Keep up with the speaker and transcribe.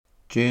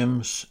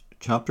James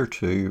chapter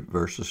 2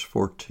 verses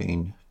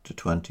 14 to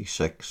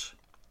 26.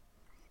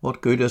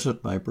 What good is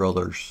it, my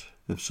brothers,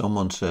 if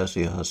someone says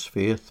he has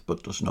faith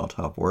but does not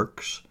have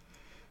works?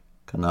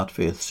 Can that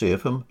faith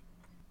save him?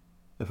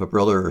 If a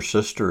brother or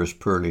sister is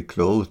poorly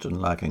clothed and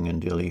lacking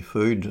in daily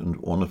food, and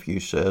one of you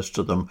says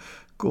to them,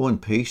 "Go in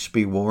peace,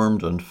 be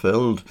warmed and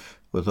filled,"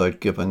 without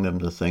giving them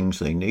the things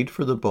they need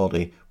for the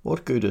body,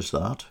 what good is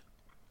that?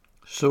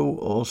 So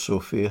also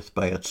faith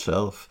by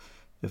itself,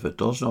 if it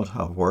does not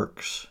have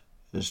works,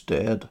 is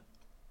dead.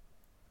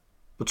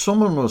 But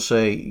someone will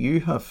say,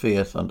 "You have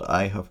faith and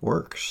I have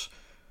works.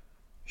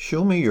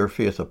 Show me your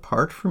faith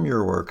apart from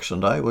your works,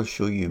 and I will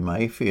show you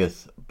my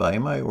faith by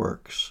my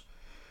works."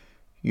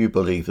 You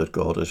believe that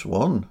God is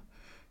one.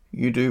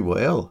 You do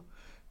well.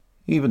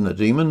 Even the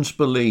demons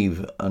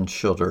believe and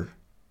shudder.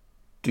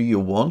 Do you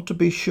want to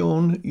be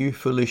shown, you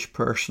foolish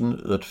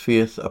person, that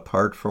faith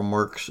apart from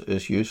works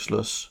is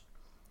useless?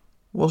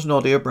 Was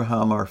not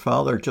Abraham our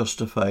father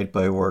justified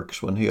by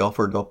works when he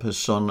offered up his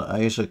son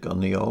Isaac on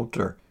the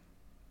altar?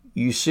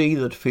 You see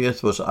that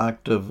faith was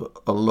active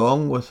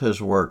along with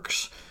his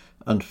works,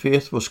 and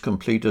faith was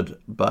completed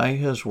by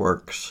his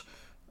works.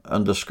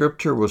 And the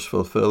scripture was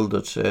fulfilled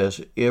that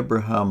says,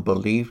 "Abraham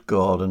believed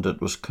God, and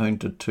it was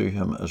counted to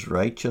him as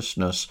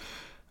righteousness,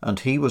 and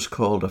he was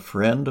called a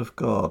friend of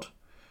God."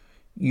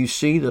 You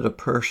see that a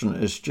person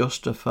is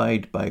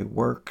justified by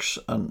works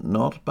and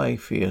not by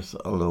faith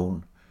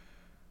alone.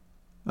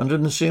 And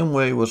in the same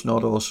way was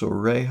not also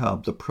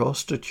Rahab the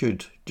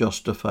prostitute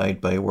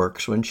justified by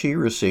works when she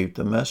received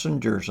the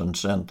messengers and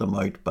sent them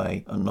out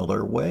by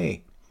another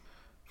way?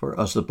 For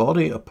as the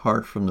body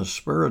apart from the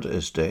spirit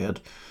is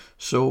dead,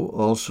 so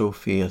also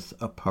faith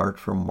apart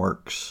from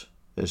works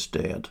is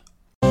dead.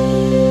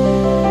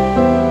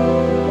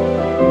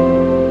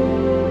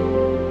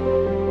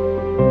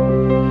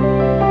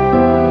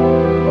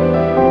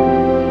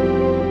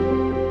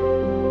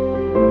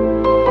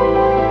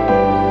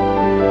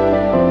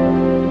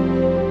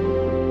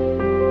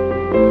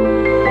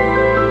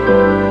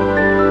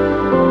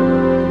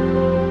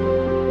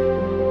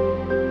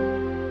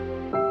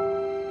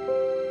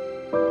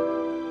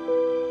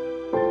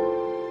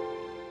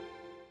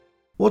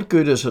 What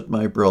good is it,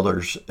 my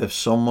brothers, if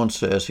someone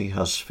says he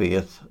has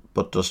faith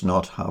but does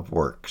not have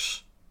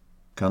works?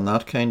 Can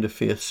that kind of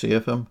faith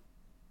save him?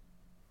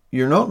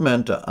 You're not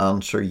meant to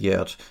answer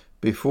yet.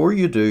 Before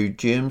you do,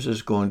 James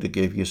is going to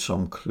give you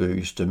some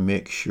clues to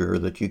make sure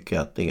that you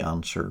get the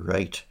answer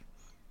right.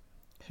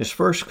 His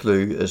first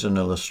clue is an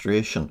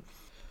illustration.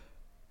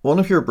 One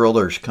of your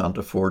brothers can't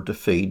afford to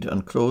feed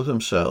and clothe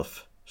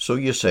himself. So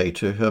you say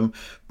to him,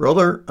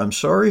 "Brother, I'm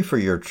sorry for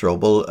your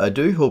trouble. I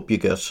do hope you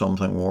get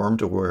something warm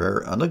to wear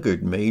and a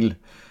good meal."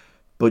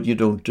 But you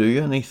don't do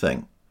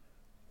anything.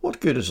 What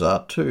good is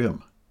that to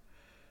him?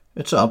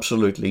 It's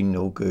absolutely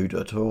no good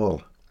at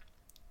all.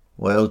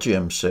 Well,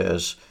 James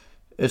says,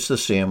 it's the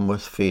same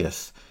with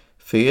faith.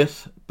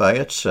 Faith by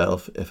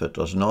itself, if it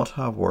does not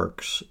have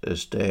works,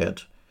 is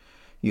dead.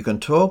 You can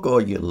talk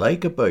all you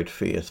like about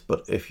faith,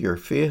 but if your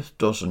faith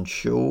doesn't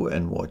show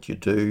in what you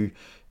do,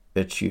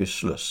 it's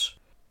useless.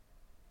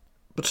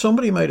 But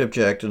somebody might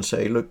object and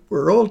say, look,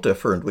 we're all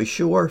different. We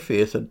show our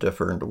faith in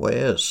different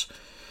ways.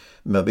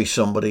 Maybe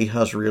somebody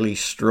has really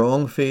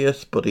strong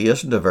faith, but he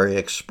isn't a very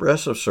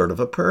expressive sort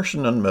of a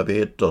person, and maybe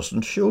it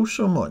doesn't show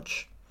so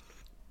much.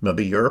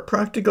 Maybe you're a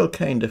practical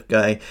kind of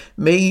guy.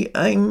 Me,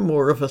 I'm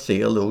more of a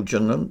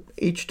theologian, and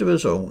each to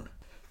his own.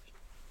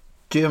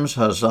 James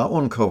has that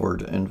one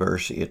covered in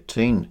verse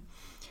 18.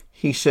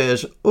 He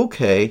says,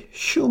 "Okay,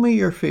 show me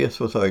your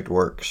faith without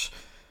works."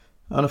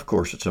 And of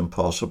course it's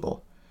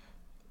impossible.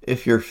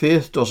 If your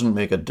faith doesn't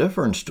make a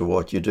difference to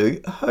what you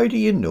do, how do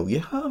you know you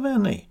have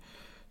any?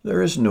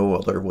 There is no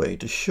other way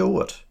to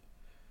show it.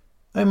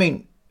 I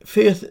mean,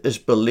 faith is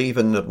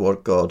believing that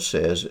what God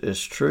says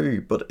is true,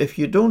 but if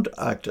you don't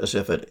act as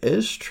if it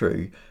is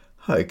true,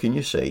 how can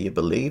you say you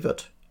believe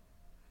it?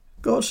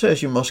 God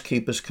says you must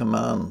keep his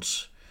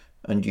commands,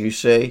 and you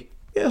say,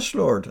 "Yes,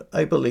 Lord,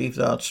 I believe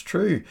that's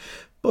true."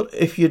 But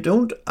if you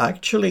don't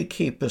actually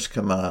keep his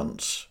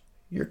commands,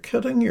 you're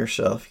kidding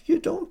yourself. You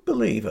don't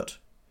believe it.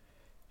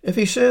 If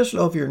he says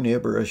love your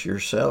neighbour as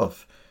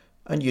yourself,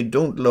 and you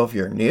don't love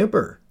your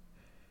neighbour,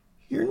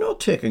 you're not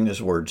taking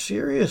his word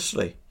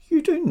seriously.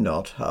 You do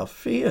not have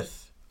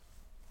faith.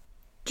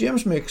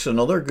 James makes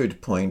another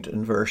good point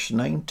in verse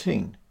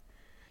 19.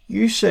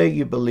 You say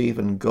you believe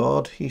in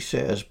God, he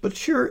says, but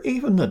sure,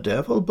 even the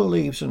devil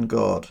believes in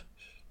God.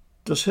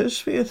 Does his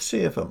faith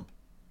save him?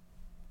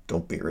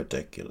 Don't be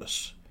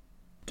ridiculous.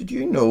 Did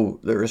you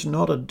know there is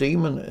not a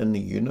demon in the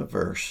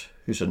universe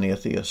who's an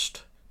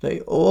atheist?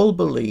 They all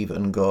believe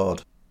in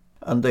God,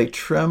 and they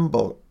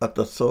tremble at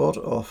the thought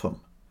of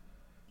him.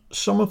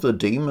 Some of the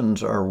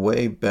demons are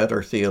way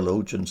better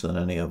theologians than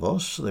any of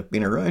us. They've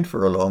been around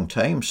for a long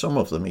time. Some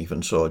of them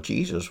even saw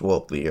Jesus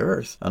walk the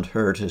earth and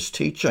heard his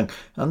teaching,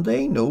 and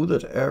they know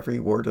that every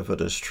word of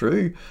it is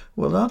true.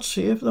 Will that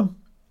save them?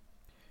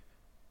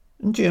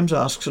 And James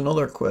asks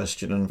another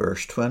question in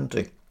verse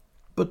 20.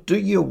 But do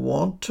you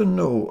want to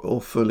know, O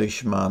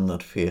foolish man,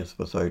 that faith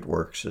without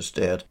works is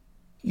dead?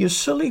 "You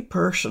silly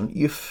person,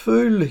 you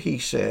fool," he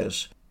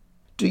says.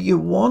 "Do you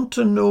want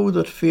to know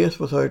that faith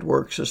without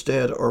works is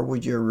dead, or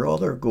would you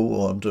rather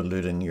go on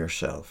deluding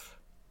yourself?"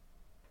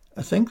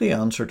 I think the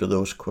answer to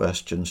those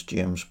questions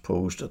James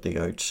posed at the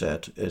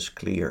outset is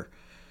clear,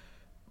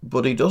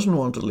 but he doesn't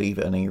want to leave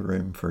any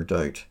room for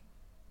doubt.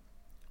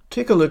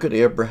 "Take a look at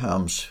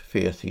Abraham's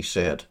faith," he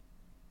said.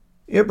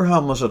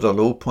 Abraham was at a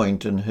low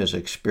point in his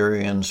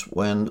experience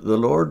when the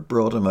Lord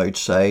brought him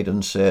outside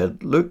and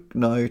said, "Look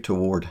now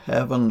toward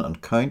heaven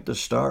and count the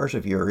stars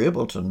if you are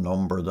able to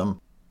number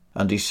them."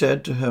 And he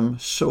said to him,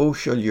 "So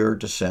shall your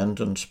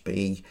descendants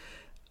be."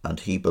 And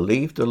he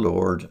believed the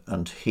Lord,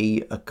 and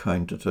he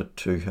accounted it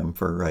to him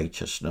for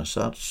righteousness.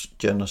 That's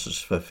Genesis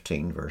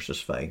 15, verses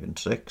 5 and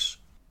 6.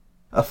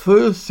 A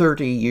full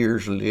 30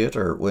 years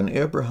later, when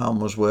Abraham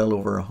was well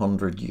over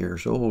 100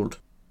 years old,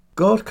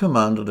 God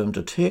commanded him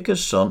to take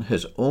his son,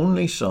 his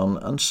only son,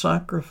 and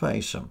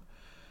sacrifice him.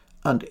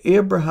 And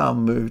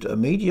Abraham moved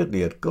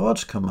immediately at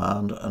God's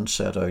command and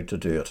set out to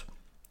do it.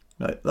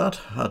 Now, that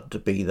had to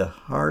be the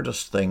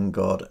hardest thing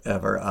God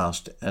ever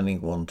asked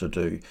anyone to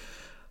do.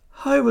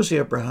 How was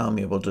Abraham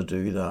able to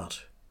do that?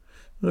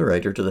 The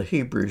writer to the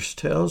Hebrews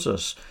tells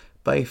us,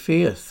 by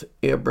faith,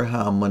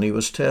 Abraham, when he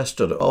was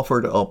tested,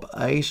 offered up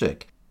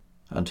Isaac.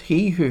 And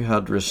he who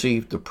had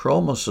received the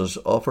promises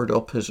offered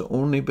up his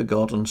only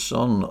begotten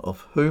son,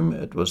 of whom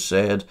it was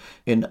said,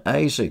 "In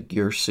Isaac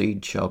your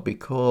seed shall be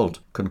called,"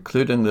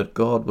 concluding that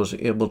God was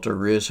able to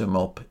raise him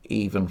up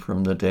even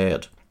from the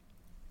dead.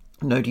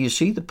 Now, do you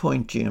see the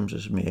point James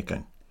is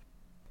making?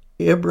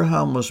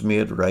 Abraham was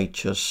made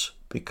righteous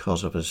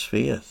because of his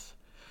faith.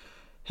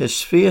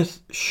 His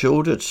faith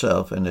showed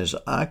itself in his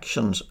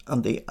actions,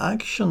 and the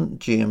action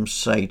James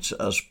cites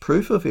as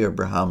proof of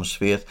Abraham's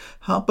faith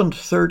happened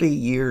 30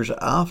 years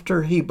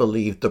after he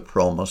believed the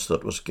promise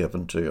that was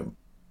given to him.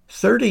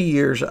 30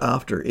 years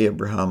after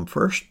Abraham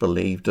first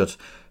believed it,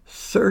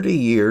 30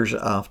 years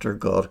after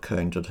God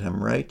counted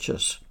him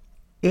righteous.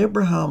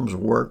 Abraham's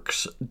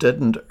works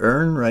didn't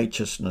earn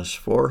righteousness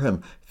for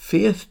him.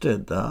 Faith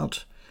did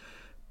that,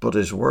 but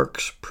his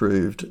works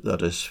proved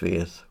that his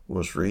faith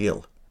was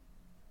real.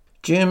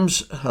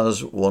 James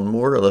has one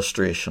more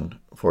illustration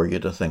for you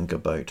to think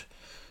about.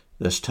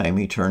 This time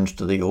he turns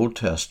to the Old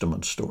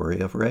Testament story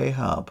of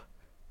Rahab.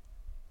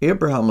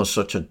 Abraham was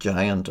such a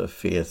giant of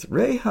faith.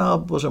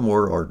 Rahab was a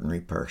more ordinary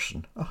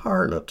person, a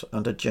harlot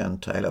and a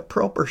Gentile, a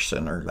proper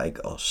sinner like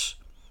us.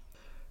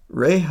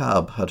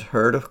 Rahab had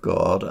heard of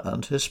God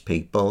and his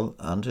people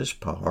and his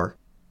power.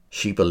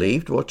 She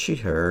believed what she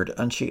heard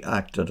and she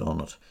acted on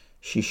it.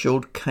 She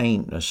showed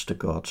kindness to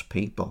God's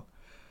people.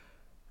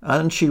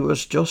 And she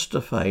was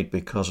justified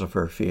because of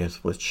her faith,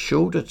 which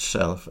showed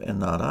itself in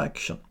that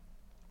action.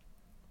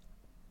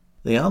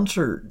 The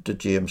answer to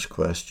James'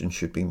 question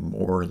should be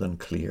more than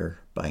clear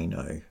by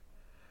now.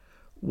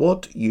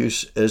 What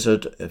use is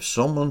it if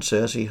someone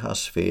says he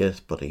has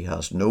faith but he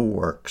has no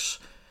works?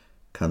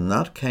 Can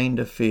that kind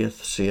of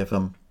faith save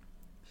him?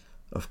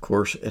 Of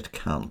course it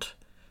can't.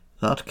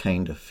 That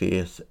kind of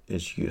faith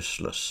is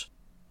useless.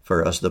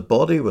 For as the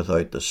body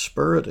without the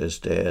spirit is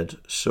dead,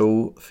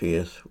 so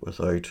faith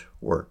without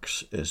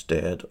works is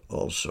dead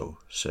also,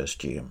 says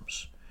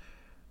James.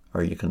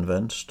 Are you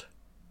convinced?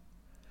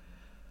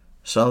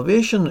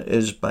 Salvation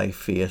is by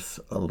faith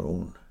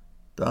alone.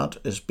 That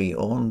is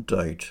beyond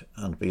doubt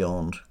and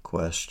beyond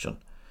question.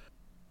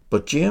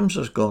 But James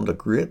has gone to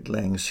great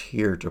lengths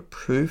here to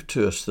prove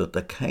to us that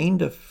the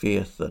kind of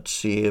faith that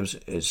saves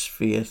is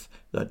faith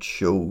that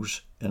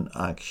shows in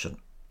action.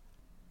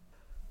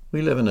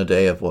 We live in a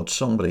day of what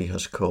somebody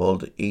has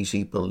called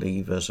easy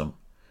believism.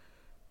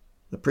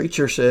 The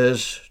preacher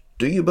says,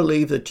 "Do you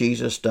believe that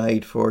Jesus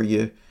died for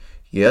you?"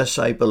 "Yes,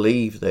 I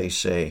believe," they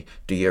say.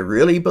 "Do you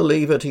really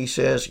believe it?" he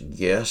says.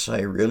 "Yes,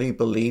 I really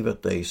believe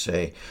it," they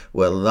say.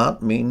 "Well,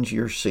 that means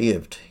you're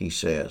saved," he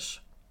says.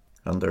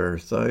 And there are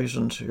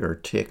thousands who are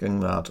taking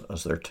that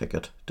as their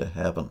ticket to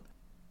heaven.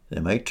 They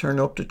might turn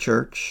up to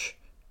church,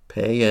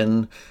 pay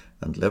in,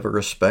 and live a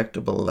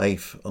respectable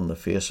life on the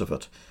face of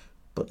it,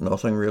 but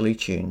nothing really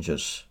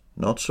changes,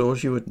 not so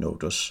as you would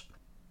notice.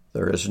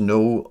 There is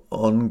no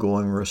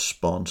ongoing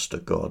response to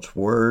God's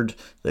word.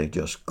 They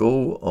just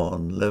go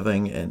on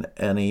living in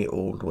any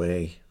old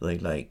way they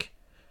like.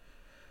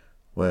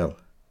 Well,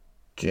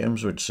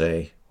 James would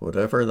say,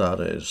 whatever that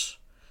is,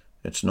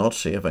 it's not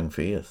saving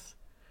faith.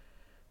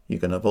 You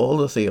can have all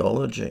the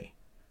theology,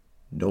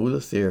 know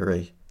the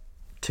theory,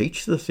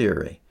 teach the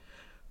theory,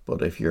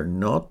 but if you're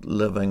not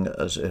living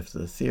as if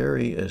the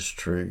theory is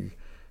true,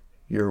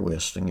 you're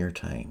wasting your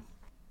time.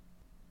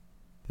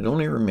 It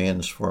only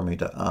remains for me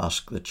to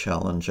ask the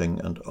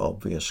challenging and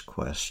obvious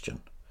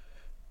question.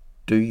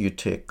 Do you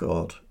take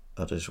God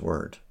at his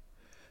word?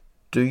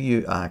 Do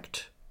you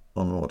act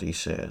on what he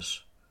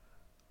says?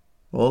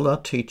 All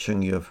that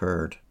teaching you have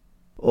heard,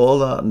 all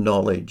that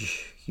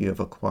knowledge you have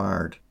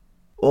acquired,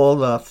 all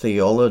that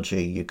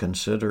theology you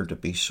consider to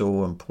be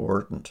so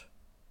important.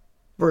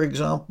 For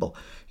example,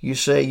 you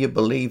say you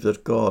believe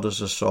that God is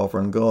a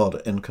sovereign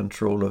God in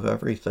control of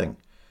everything.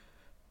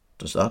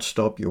 Does that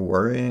stop you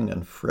worrying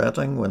and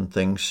fretting when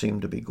things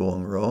seem to be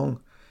going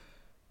wrong?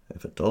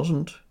 If it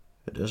doesn't,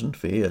 it isn't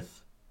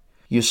faith.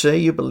 You say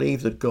you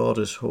believe that God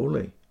is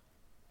holy,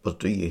 but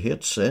do you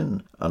hate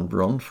sin and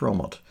run from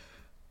it?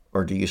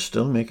 Or do you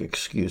still make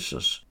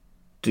excuses?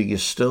 Do you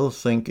still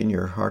think in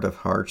your heart of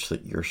hearts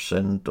that your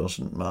sin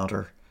doesn't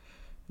matter?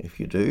 If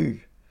you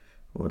do,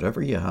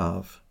 whatever you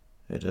have,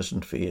 it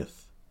isn't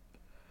faith.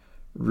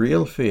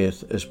 Real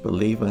faith is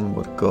believing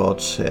what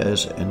God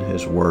says in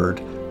His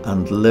Word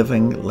and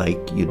living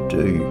like you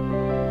do.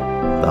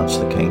 That's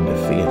the kind of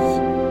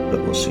faith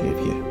that will save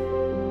you.